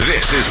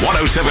This is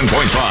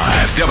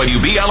 107.5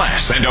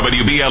 WBLS and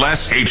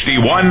WBLS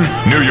HD1,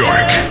 New York.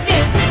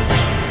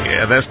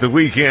 Yeah, that's the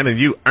weekend, and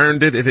you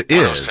earned it. It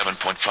is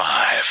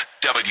 107.5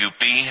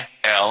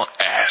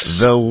 WBLS.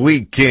 The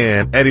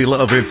weekend. Eddie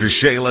Love in for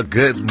Shayla.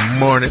 Good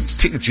morning.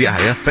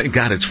 TGIF. Thank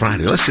God it's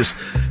Friday. Let's just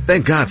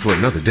thank God for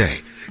another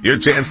day. Your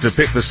chance to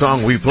pick the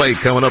song we play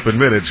coming up in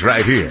minutes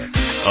right here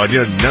on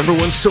your number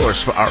one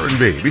source for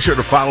R&B. Be sure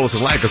to follow us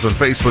and like us on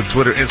Facebook,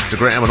 Twitter,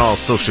 Instagram, and all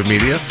social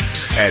media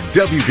at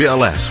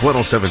WBLS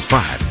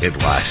 107.5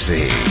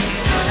 NYC.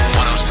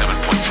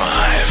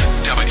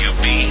 107.5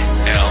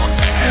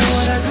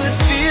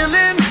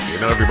 WBLS. You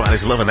know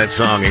everybody's loving that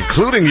song,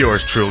 including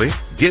yours truly.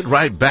 Get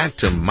Right Back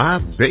to My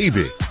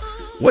Baby.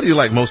 What do you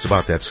like most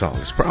about that song?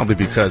 It's probably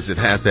because it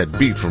has that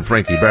beat from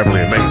Frankie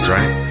Beverly and Maze,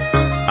 right?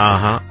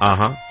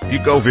 You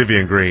go,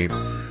 Vivian Green.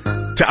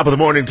 Top of the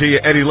morning to you,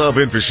 Eddie Love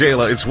in for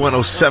Shayla. It's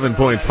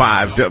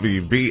 107.5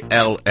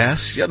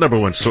 WBLS, your number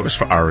one source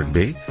for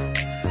R&B.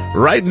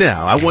 Right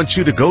now, I want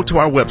you to go to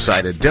our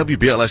website at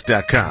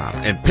WBLS.com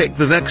and pick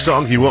the next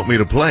song you want me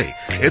to play.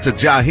 It's a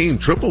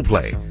Jaheim triple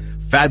play.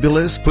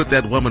 Fabulous, Put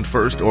That Woman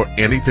First, or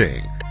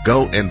anything.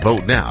 Go and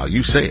vote now.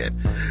 You say it,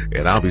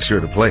 and I'll be sure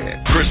to play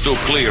it. Crystal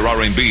clear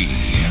R&B,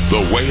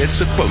 the way it's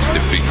supposed to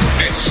be.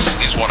 This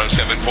is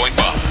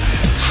 107.5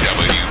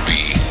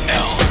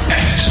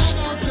 WBLS.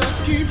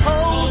 Just keep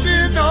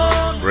holding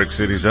on. Brick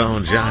City's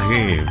own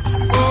Jaheim.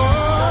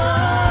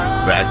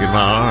 Back in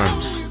my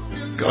arms.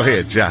 Go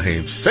ahead,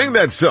 Jaheim. Sing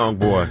that song,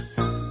 boy.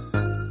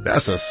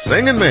 That's a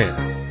singing man.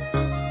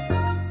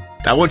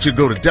 I want you to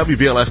go to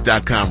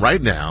WBLS.com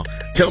right now.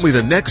 Tell me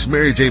the next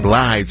Mary J.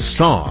 Blige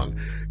song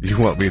you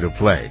want me to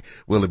play.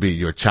 Will it be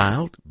Your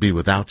Child, Be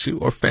Without You,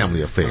 or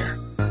Family Affair?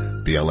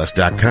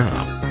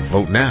 BLS.com.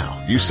 Vote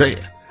now. You say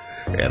it,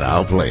 and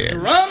I'll play it.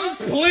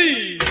 Drums,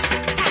 please.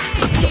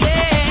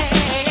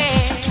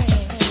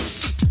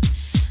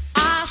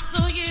 I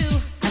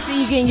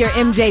see you getting your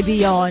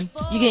MJB on.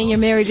 You getting your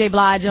Mary J.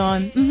 Blige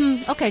on.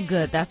 Okay,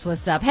 good. That's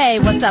what's up. Hey,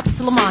 what's up? It's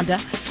LaMonda.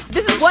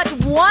 This is what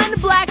one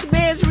black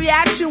man's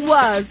reaction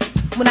was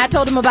when I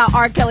told him about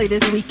R. Kelly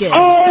this weekend.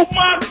 Oh,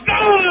 my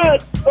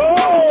God!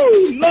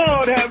 Oh,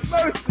 Lord have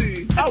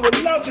mercy. I would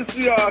love to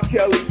see R.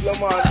 Kelly,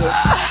 LaMonda.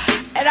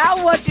 And I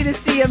want you to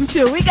see him,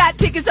 too. We got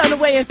tickets on the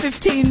way in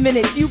 15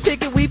 minutes. You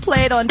pick it. We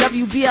play it on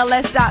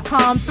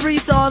WBLS.com. 3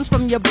 songs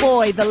from your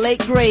boy, the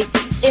late, great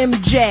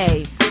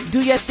MJ.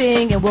 Do your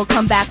thing, and we'll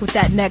come back with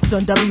that next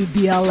on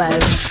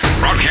WBLS.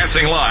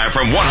 Broadcasting live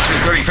from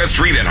 135th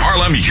Street in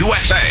Harlem,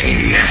 USA.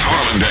 It's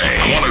Harlem Day.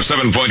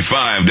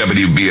 107.5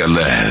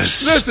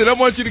 WBLS. Listen, I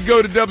want you to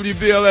go to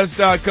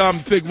WBLS.com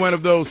and pick one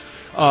of those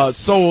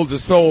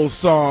soul-to-soul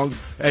songs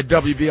at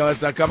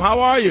WBLS.com. How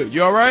are you?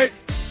 You all right?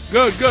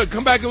 Good.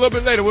 Come back a little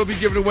bit later. We'll be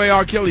giving away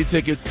R. Kelly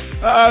tickets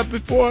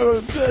before,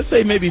 let's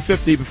say maybe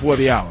 50 before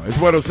the hour. It's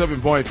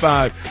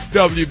 107.5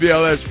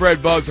 WBLS.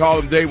 Fred Bugs,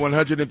 Harlem Day,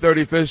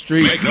 135th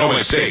Street. Make no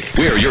mistake,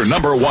 we're your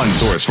number one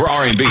source for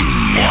R&B.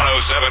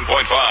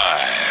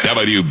 107.5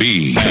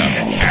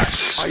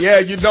 WBLS. Yeah,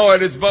 you know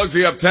it. It's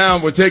Bugsy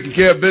Uptown. We're taking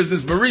care of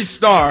business. Maurice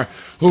Starr,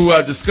 who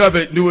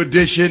discovered New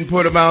Edition,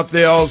 put him out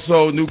there.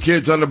 Also, New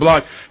Kids on the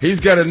Block. He's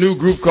got a new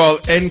group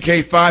called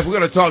NK5. We're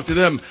going to talk to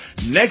them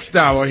next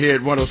hour here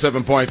at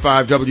 107.5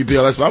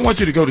 WBLS. But I want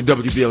you to go to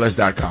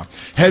WBLS.com.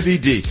 Heavy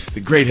D,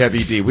 the great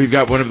Heavy D. We've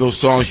got one of those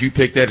songs. You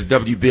pick that at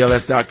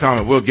WBLS.com,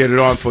 and we'll get it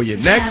on for you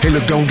next. Hey,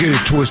 look, don't get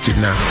it twisted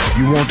now.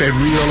 You want that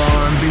real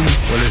R&B?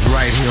 Well, it's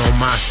right here on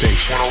my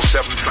station.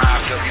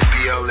 107.5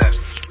 WBLS.